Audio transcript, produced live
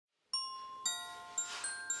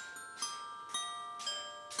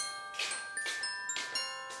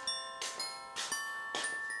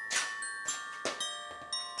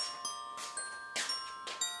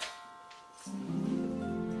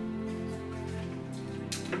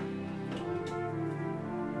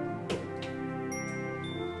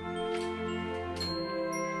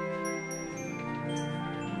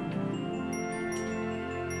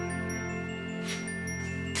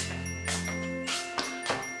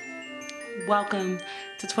Welcome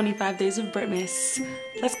to 25 Days of Britmas.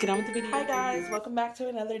 Let's get on with the video. Hi guys, welcome back to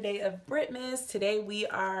another day of Britmas. Today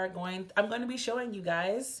I'm going to be showing you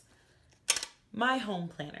guys my home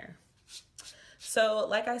planner. So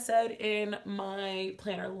like I said in my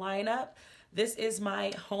planner lineup, this is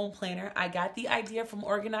my home planner. I got the idea from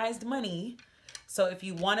Organized Money. So if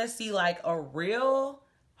you want to see like a real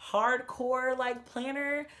hardcore like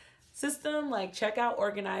planner system, like check out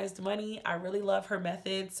Organized Money. I really love her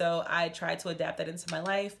method, so I tried to adapt that into my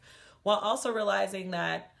life while also realizing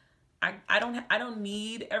that I don't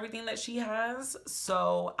need everything that she has.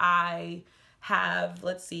 So I have,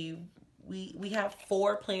 let's see, we have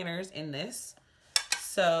 4 planners in this.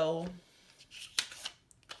 So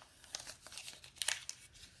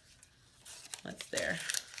what's there?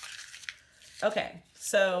 Okay,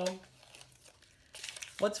 so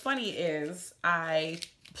what's funny is I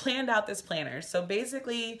planned out this planner. So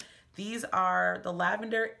basically these are the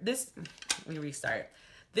lavender, let me restart.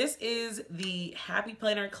 This is the Happy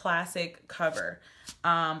Planner Classic cover.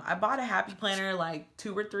 I bought a Happy Planner like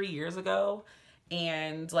 2 or 3 years ago,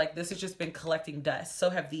 and like this has just been collecting dust. So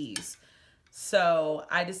have these. So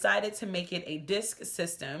I decided to make it a disc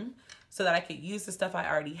system so that I could use the stuff I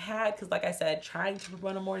already had, because like I said, trying to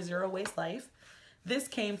run a more zero waste life. This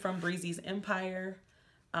came from Breezy's Empire.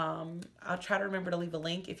 I'll try to remember to leave a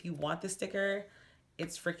link if you want the sticker.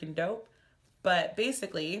 It's freaking dope. But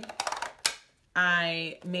basically,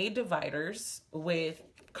 I made dividers with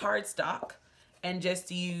cardstock and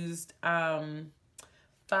just used 5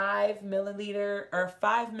 milliliter or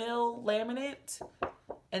 5 mil laminate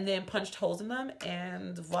and then punched holes in them,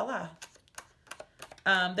 and voila.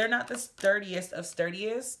 They're not the sturdiest of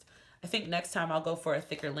sturdiest. I think next time I'll go for a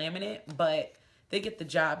thicker laminate, but they get the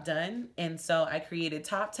job done. And so I created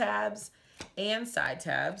top tabs and side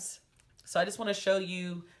tabs. So I just want to show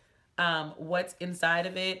you what's inside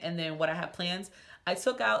of it and then what I have plans. I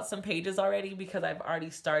took out some pages already because I've already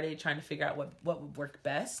started trying to figure out what would work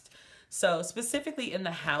best. So specifically in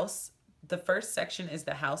the house, the first section is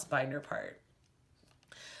the house binder part.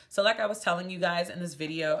 So like I was telling you guys in this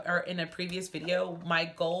video, or in a previous video, my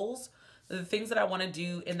goals, the things that I want to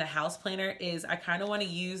do in the house planner is I kind of want to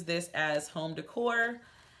use this as home decor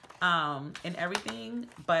and everything,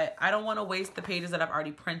 but I don't want to waste the pages that I've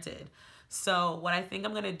already printed. So what I think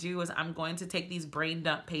I'm going to do is I'm going to take these brain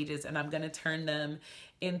dump pages and I'm going to turn them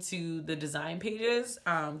into the design pages,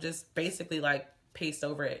 just basically like paste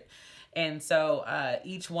over it. And so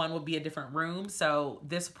each one will be a different room. So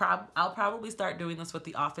I'll probably start doing this with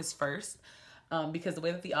the office first. Because the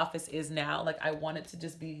way that the office is now, like I want it to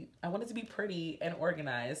be pretty and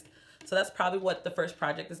organized. So that's probably what the first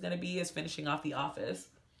project is going to be, is finishing off the office.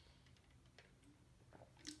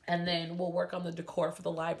 And then we'll work on the decor for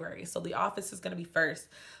the library. So the office is going to be first.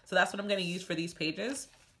 So that's what I'm going to use for these pages.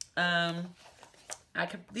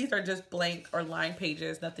 These are just blank or line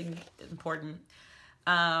pages, nothing important.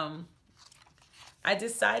 I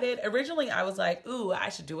decided, originally I was like, ooh, I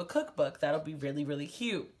should do a cookbook. That'll be really, really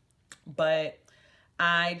cute. But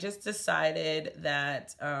I just decided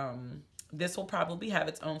that this will probably have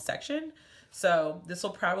its own section. So this will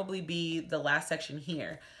probably be the last section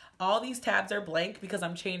here. All these tabs are blank because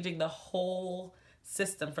I'm changing the whole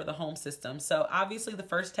system for the home system. So obviously the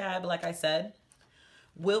first tab, like I said,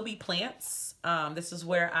 will be plants. This is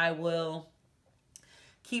where I will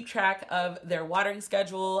keep track of their watering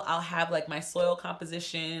schedule. I'll have like my soil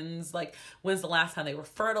compositions, like when's the last time they were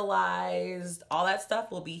fertilized, all that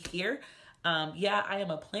stuff will be here. Yeah, I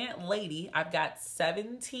am a plant lady. I've got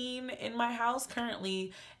 17 in my house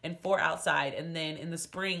currently and 4 outside. And then in the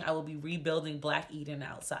spring, I will be rebuilding Black Eden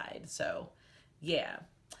outside. So yeah.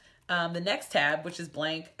 The next tab, which is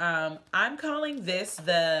blank, I'm calling this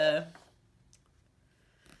the,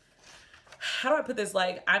 how do I put this?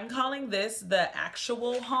 Like, I'm calling this the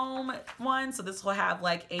actual home one. So this will have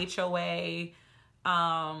like HOA,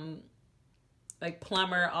 like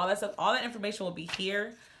plumber, all that stuff. All that information will be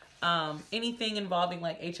here. Anything involving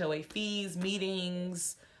like HOA fees,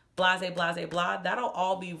 meetings, blah, that'll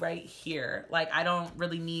all be right here. Like, I don't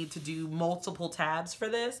really need to do multiple tabs for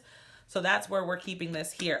this. So that's where we're keeping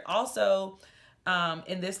this here. Also,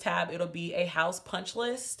 in this tab, it'll be a house punch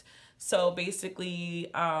list. So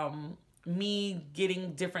basically, me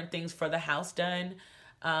getting different things for the house done.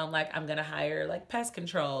 Like I'm going to hire like pest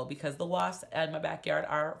control because the wasps in my backyard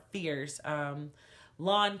are fierce.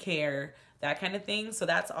 Lawn care, that kind of thing. So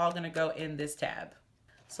that's all going to go in this tab.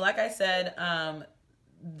 So like I said,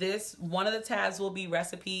 one of the tabs will be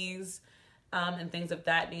recipes and things of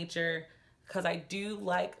that nature, because I do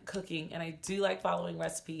like cooking and I do like following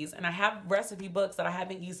recipes, and I have recipe books that I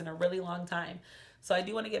haven't used in a really long time. So I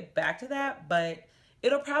do want to get back to that, but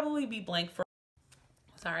it'll probably be blank for,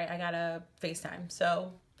 sorry, I got a FaceTime.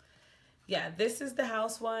 So yeah, this is the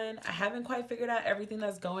house one. I haven't quite figured out everything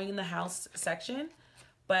that's going in the house section,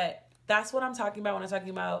 but that's what I'm talking about when I'm talking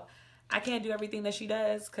about I can't do everything that she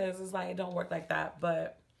does, because it's like, it don't work like that.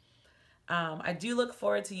 But I do look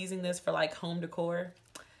forward to using this for like home decor.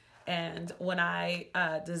 And when I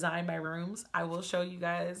design my rooms, I will show you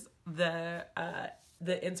guys the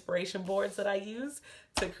inspiration boards that I use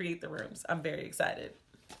to create the rooms. I'm very excited.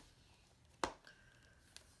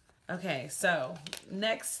 Okay, so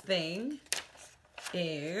next thing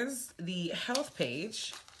is the health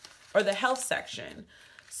page, or the health section.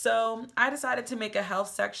 So I decided to make a health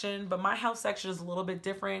section, but my health section is a little bit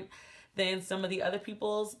different than some of the other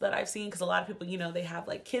people's that I've seen, because a lot of people, you know, they have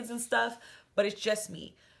like kids and stuff, but it's just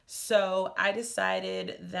me. So I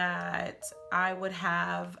decided that I would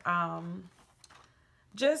have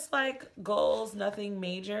just like goals, nothing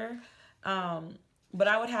major, but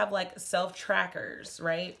I would have like self-trackers,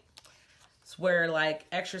 right? It's where like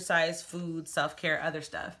exercise, food, self-care, other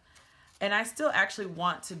stuff. And I still actually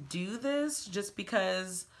want to do this, just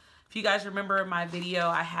because if you guys remember in my video,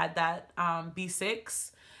 I had that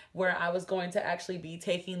B6 where I was going to actually be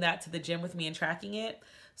taking that to the gym with me and tracking it.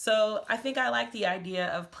 So I think I like the idea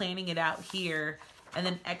of planning it out here and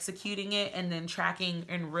then executing it and then tracking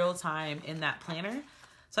in real time in that planner.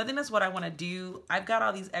 So I think that's what I want to do. I've got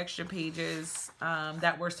all these extra pages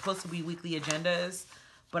that were supposed to be weekly agendas,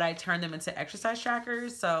 but I turned them into exercise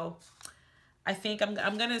trackers. So I think I'm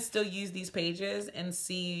going to still use these pages and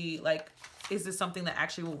see, like, is this something that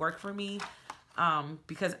actually will work for me?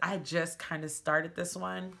 Because I just kind of started this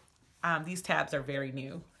one. These tabs are very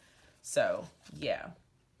new. So yeah.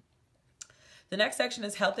 The next section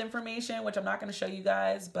is health information, which I'm not going to show you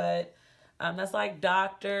guys, but that's like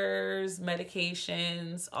doctors,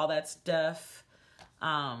 medications, all that stuff,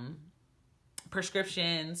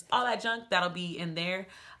 prescriptions, all that junk that'll be in there.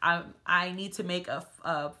 I need to make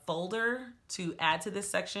a folder to add to this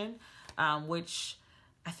section, which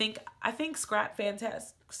I think Scrap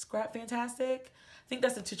Fantastic. I think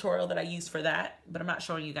that's the tutorial that I used for that, but I'm not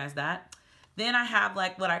showing you guys that. Then I have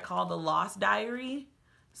like what I call the lost diary.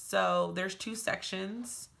 So there's two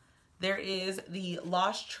sections. There is the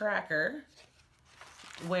lost tracker,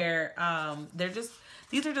 where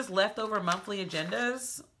these are just leftover monthly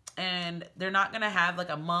agendas, and they're not gonna have like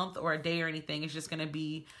a month or a day or anything. It's just gonna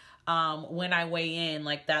be when I weigh in,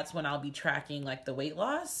 like that's when I'll be tracking like the weight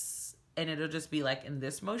loss, and it'll just be like in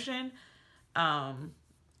this motion, and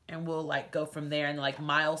we'll like go from there, and like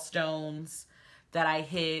milestones that I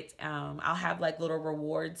hit. I'll have like little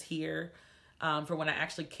rewards here for when I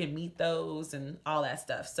actually can meet those and all that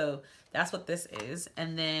stuff. So that's what this is.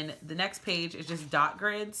 And then the next page is just dot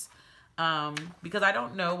grids, because I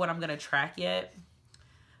don't know what I'm gonna track yet.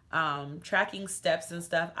 Tracking steps and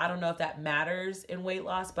stuff, I don't know if that matters in weight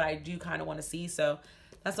loss, but I do kind of want to see. So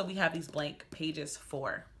that's what we have these blank pages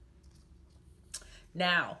for.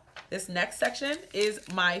 Now, this next section is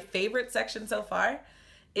my favorite section so far.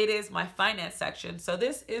 It is my finance section. So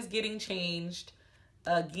this is getting changed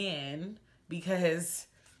again because,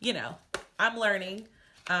 you know, I'm learning,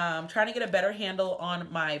 trying to get a better handle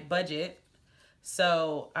on my budget.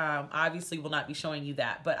 So obviously will not be showing you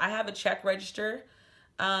that, but I have a check register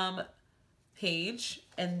page,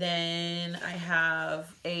 and then I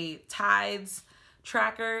have a tithes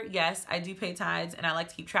tracker. Yes, I do pay tithes, and I like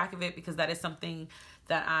to keep track of it because that is something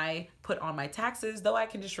that I put on my taxes. Though I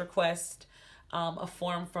can just request a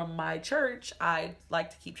form from my church, I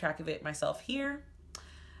like to keep track of it myself here.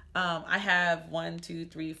 I have 1, 2,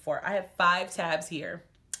 3, 4. I have 5 tabs here,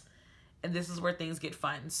 and this is where things get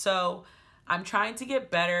fun. So I'm trying to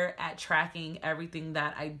get better at tracking everything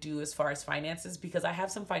that I do as far as finances, because I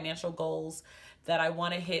have some financial goals that I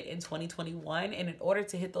want to hit in 2021. And in order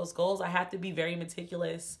to hit those goals, I have to be very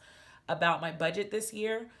meticulous about my budget this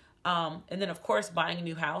year. And then of course, buying a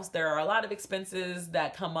new house, there are a lot of expenses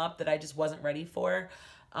that come up that I just wasn't ready for.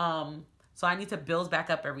 So I need to build back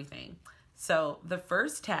up everything. So the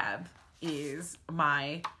first tab is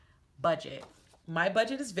my budget. My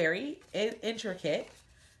budget is very intricate.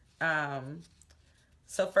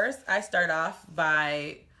 So first I start off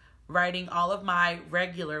by writing all of my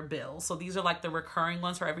regular bills. So these are like the recurring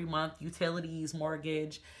ones for every month: utilities,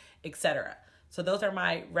 mortgage, etc. So those are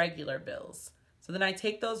my regular bills. So then I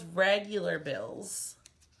take those regular bills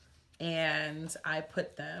and I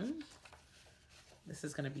put them, this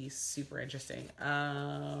is going to be super interesting.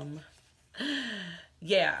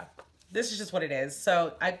 Yeah, this is just what it is.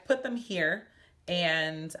 So I put them here,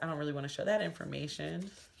 and I don't really want to show that information.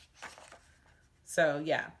 So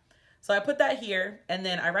yeah, so I put that here, and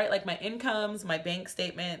then I write like my incomes, my bank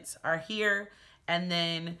statements are here, And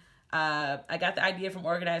then I got the idea from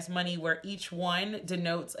Organized Money where each one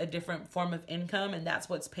denotes a different form of income, and that's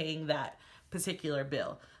what's paying that particular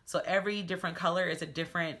bill. So every different color is a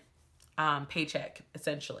different paycheck,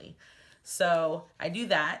 essentially. So I do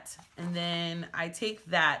that, and then I take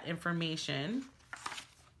that information,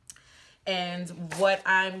 and what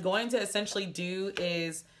I'm going to essentially do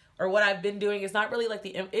is, or what I've been doing is not really like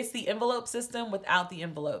it's the envelope system without the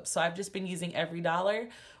envelope. So I've just been using Every Dollar,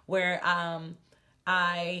 where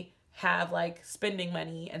I have like spending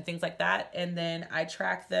money and things like that, and then I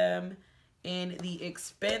track them in the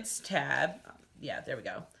expense tab. Yeah, there we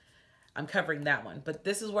go. I'm covering that one, but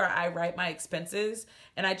this is where I write my expenses,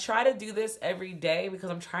 and I try to do this every day because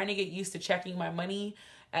I'm trying to get used to checking my money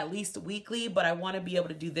at least weekly, but I want to be able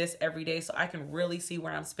to do this every day so I can really see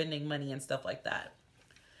where I'm spending money and stuff like that.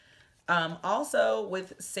 Also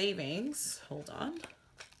with savings, hold on.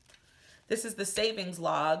 This is the savings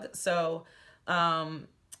log. So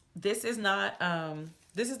this is not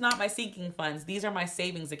my sinking funds. These are my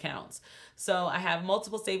savings accounts. So I have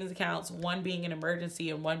multiple savings accounts, one being an emergency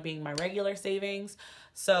and one being my regular savings.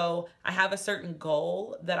 So I have a certain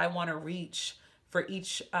goal that I want to reach for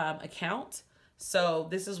each account. So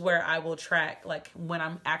this is where I will track like when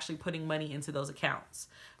I'm actually putting money into those accounts.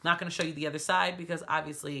 I'm not going to show you the other side because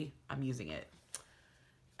obviously I'm using it.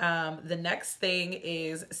 The next thing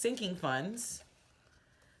is sinking funds.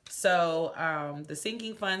 So the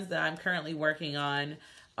sinking funds that I'm currently working on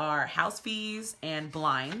are house fees and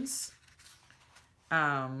blinds.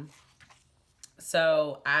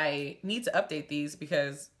 So I need to update these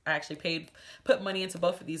because I actually put money into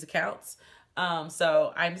both of these accounts.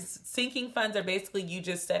 So sinking funds are basically you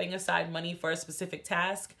just setting aside money for a specific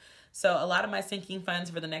task. So a lot of my sinking funds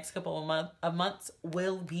for the next couple of months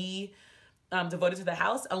will be devoted to the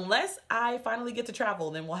house. Unless I finally get to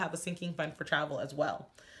travel, then we'll have a sinking fund for travel as well.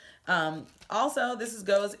 Also, this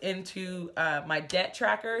goes into my debt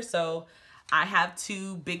tracker. So I have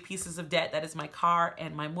two big pieces of debt. That is my car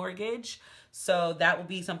and my mortgage. So that will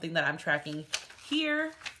be something that I'm tracking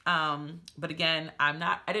here. But again,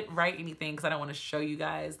 I didn't write anything because I don't want to show you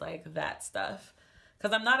guys like that stuff.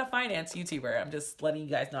 Because I'm not a finance YouTuber. I'm just letting you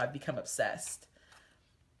guys know I've become obsessed.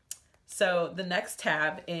 So the next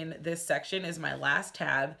tab in this section is my last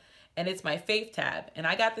tab, and it's my faith tab. And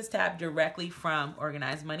I got this tab directly from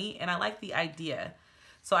Organized Money, and I like the idea.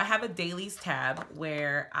 So I have a dailies tab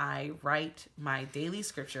where I write my daily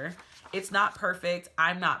scripture. It's not perfect.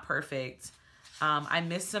 I'm not perfect. I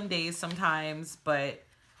miss some days sometimes, but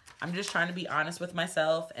I'm just trying to be honest with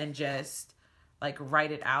myself and just like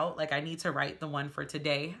write it out. Like I need to write the one for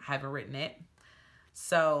today. I haven't written it.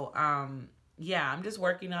 So yeah, I'm just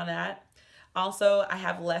working on that. Also, I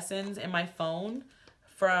have lessons in my phone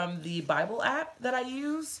from the Bible app that I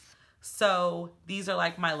use. So these are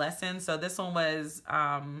like my lessons. So this one was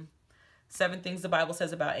 7 things the Bible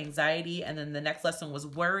says about anxiety. And then the next lesson was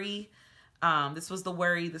worry. This was the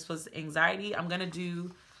worry. This was anxiety. I'm going to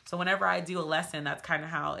do, so whenever I do a lesson, that's kind of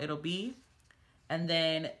how it'll be. And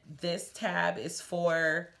then this tab is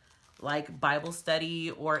for like Bible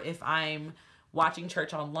study, or if I'm watching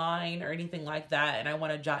church online or anything like that and I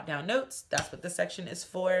want to jot down notes, that's what this section is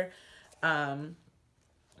for.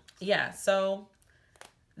 Yeah, so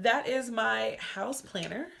that is my house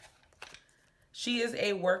planner. She is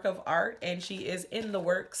a work of art and she is in the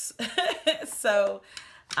works. So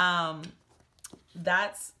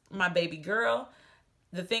that's my baby girl.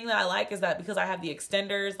 The thing that I like is that because I have the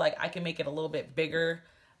extenders, like I can make it a little bit bigger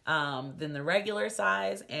than the regular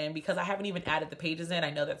size. And because I haven't even added the pages in,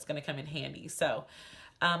 I know that's going to come in handy. So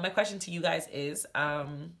my question to you guys is,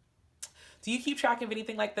 do you keep track of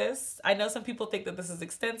anything like this? I know some people think that this is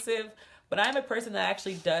extensive, but I'm a person that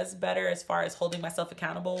actually does better as far as holding myself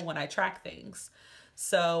accountable when I track things.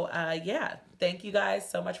 So yeah, thank you guys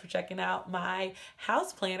so much for checking out my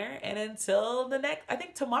house planner. And until the next, I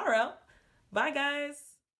think tomorrow, bye guys.